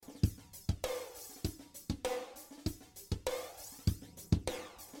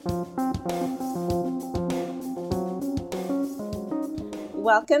Welcome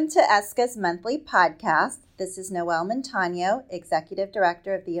to ESCA's monthly podcast. This is Noelle Montano, Executive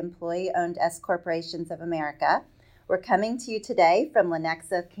Director of the Employee-Owned S Corporations of America. We're coming to you today from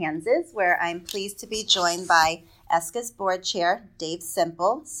Lenexa, Kansas, where I'm pleased to be joined by ESCA's Board Chair, Dave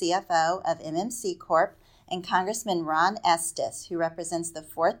Cimpl, CFO of MMC Corp., and Congressman Ron Estes, who represents the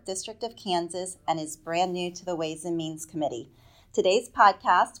 4th District of Kansas and is brand new to the Ways and Means Committee. Today's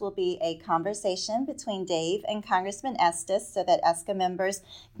podcast will be a conversation between Dave and Congressman Estes so that ESCA members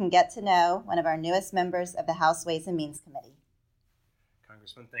can get to know one of our newest members of the House Ways and Means Committee.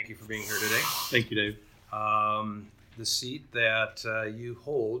 Congressman, thank you for being here today. Thank you, Dave. The seat that you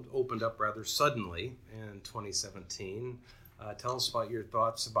hold opened up rather suddenly in 2017. Tell us about your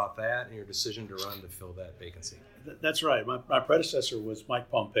thoughts about that and your decision to run to fill that vacancy. That's right. My predecessor was Mike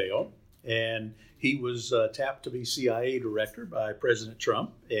Pompeo, and he was tapped to be CIA director by President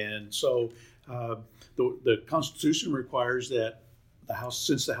Trump. And so the Constitution requires that the House,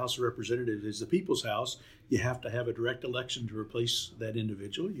 since the House of Representatives is the people's house, you have to have a direct election to replace that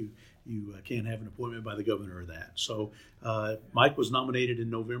individual. You can't have an appointment by the governor of that. So Mike was nominated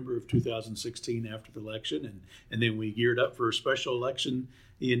in November of 2016 after the election, and then we geared up for a special election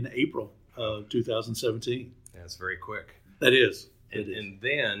in April of 2017. That's very quick. That is. And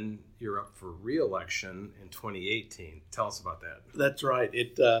then you're up for re-election in 2018. Tell us about that. That's right.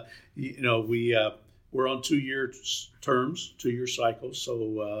 We're on 2-year terms, 2-year cycles.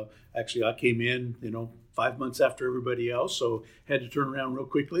 So actually, I came in, 5 months after everybody else, so had to turn around real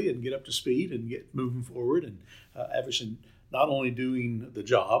quickly and get up to speed and get moving forward. And obviously, not only doing the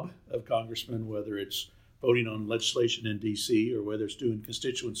job of congressman, whether it's voting on legislation in D.C. or whether it's doing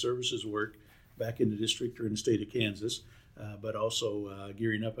constituent services work back in the district or in the state of Kansas, but also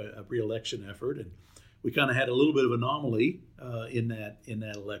gearing up a re-election effort. And we kind of had a little bit of anomaly in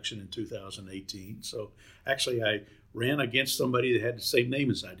that election in 2018. So actually, I ran against somebody that had the same name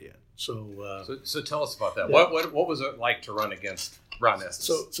as I did. So tell us about that. Yeah. What was it like to run against Ron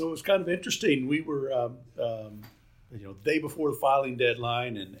Estes? So it was kind of interesting. We were day before the filing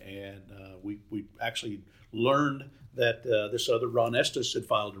deadline, and we actually learned that this other Ron Estes had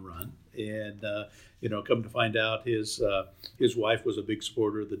filed to run, and come to find out his wife was a big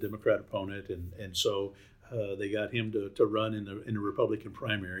supporter of the Democrat opponent, and so they got him to run in the Republican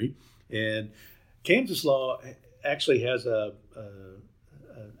primary. And Kansas law actually has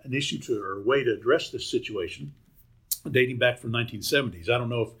an issue or a way to address this situation dating back from 1970s. I don't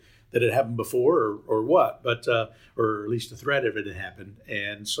know if that had happened before or what, but or at least the threat of it had happened.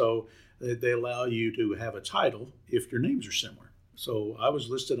 And so they allow you to have a title if your names are similar. So I was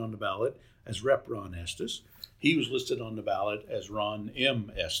listed on the ballot as Rep. Ron Estes. He was listed on the ballot as Ron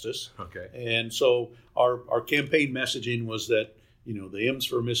M. Estes. Okay. And so our campaign messaging was that, the M's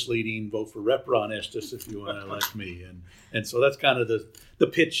for misleading, vote for Rep. Ron Estes if you want to elect me. And so that's kind of the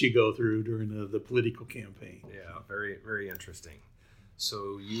pitch you go through during the political campaign. Yeah, very, very interesting.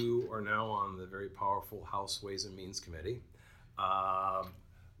 So you are now on the very powerful House Ways and Means Committee.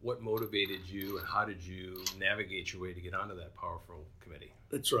 What motivated you, and how did you navigate your way to get onto that powerful committee?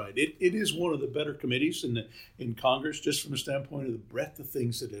 That's right. It is one of the better committees in Congress, just from the standpoint of the breadth of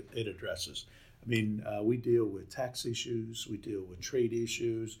things that it addresses. I mean, we deal with tax issues, we deal with trade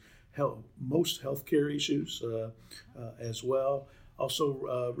issues, most healthcare issues as well.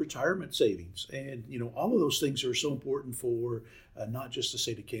 Also, retirement savings, and all of those things are so important for not just the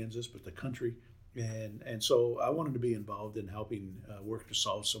state of Kansas, but the country. And so I wanted to be involved in helping work to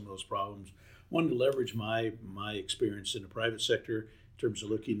solve some of those problems. Wanted to leverage my experience in the private sector in terms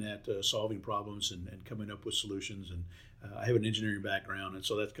of looking at solving problems and coming up with solutions. And I have an engineering background, and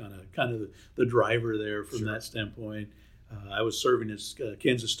so that's kind of the driver there from that standpoint. I was serving as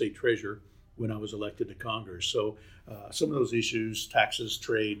Kansas State Treasurer when I was elected to Congress. So some of those issues, taxes,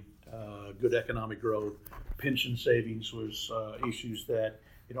 trade, good economic growth, pension savings was issues that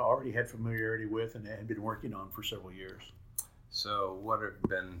already had familiarity with and had been working on for several years. So what have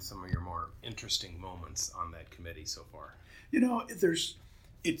been some of your more interesting moments on that committee so far?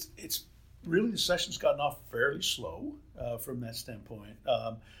 It's really, the session's gotten off fairly slow from that standpoint.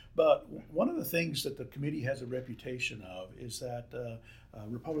 But one of the things that the committee has a reputation of is that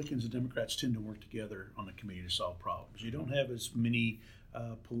Republicans and Democrats tend to work together on the committee to solve problems. You don't have as many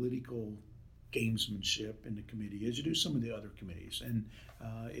political gamesmanship in the committee as you do some of the other committees. And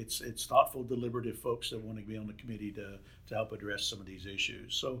it's thoughtful, deliberative folks that want to be on the committee to help address some of these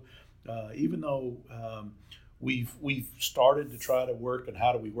issues. So even though we've started to try to work on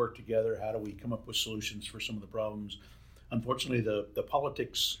how do we work together, how do we come up with solutions for some of the problems, unfortunately the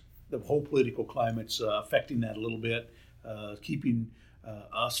politics, the whole political climate's affecting that a little bit, keeping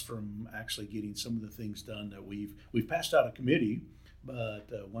us from actually getting some of the things done that we've passed out a committee. But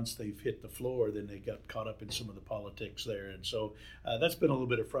once they've hit the floor, then they got caught up in some of the politics there. And so that's been a little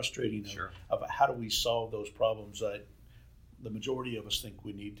bit of frustrating of how do we solve those problems that the majority of us think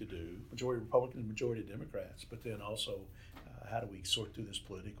we need to do, majority Republican, majority Democrats, but then also how do we sort through this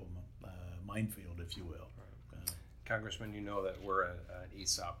political minefield, if you will. Congressman, you know that we're an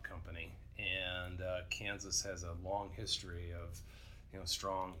ESOP company, and Kansas has a long history of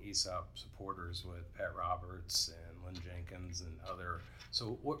strong ESOP supporters with Pat Roberts and Lynn Jenkins and other.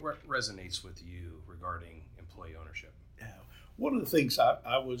 So what resonates with you regarding employee ownership? Yeah. One of the things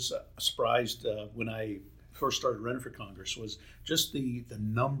I was surprised when I first started running for Congress was just the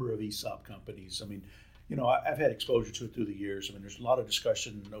number of ESOP companies. I mean, I've had exposure to it through the years. I mean, there's a lot of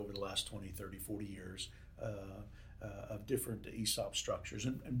discussion over the last 20, 30, 40 years of different ESOP structures.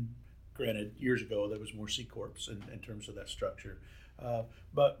 And granted, years ago, there was more C Corps in terms of that structure.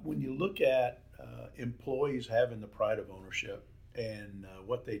 But when you look at employees having the pride of ownership and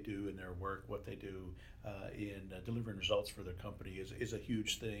what they do in their work, what they do in delivering results for their company is a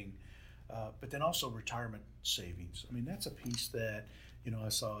huge thing. But then also retirement savings. I mean, that's a piece that, I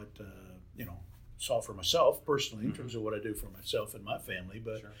saw it, saw for myself personally in terms of what I do for myself and my family,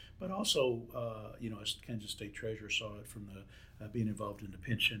 but also, as Kansas State Treasurer, saw it from the being involved in the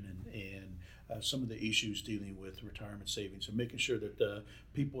pension and some of the issues dealing with retirement savings and making sure that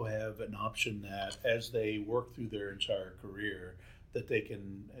people have an option that as they work through their entire career, that they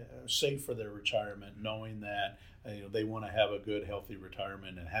can save for their retirement, knowing that they want to have a good, healthy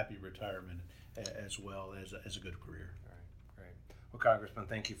retirement and happy retirement as well as a good career. All right, great. Well, Congressman,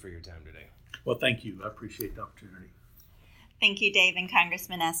 thank you for your time today. Well, thank you. I appreciate the opportunity. Thank you, Dave and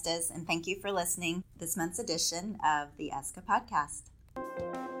Congressman Estes, and thank you for listening to this month's edition of the ESCA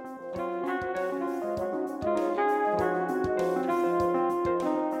podcast.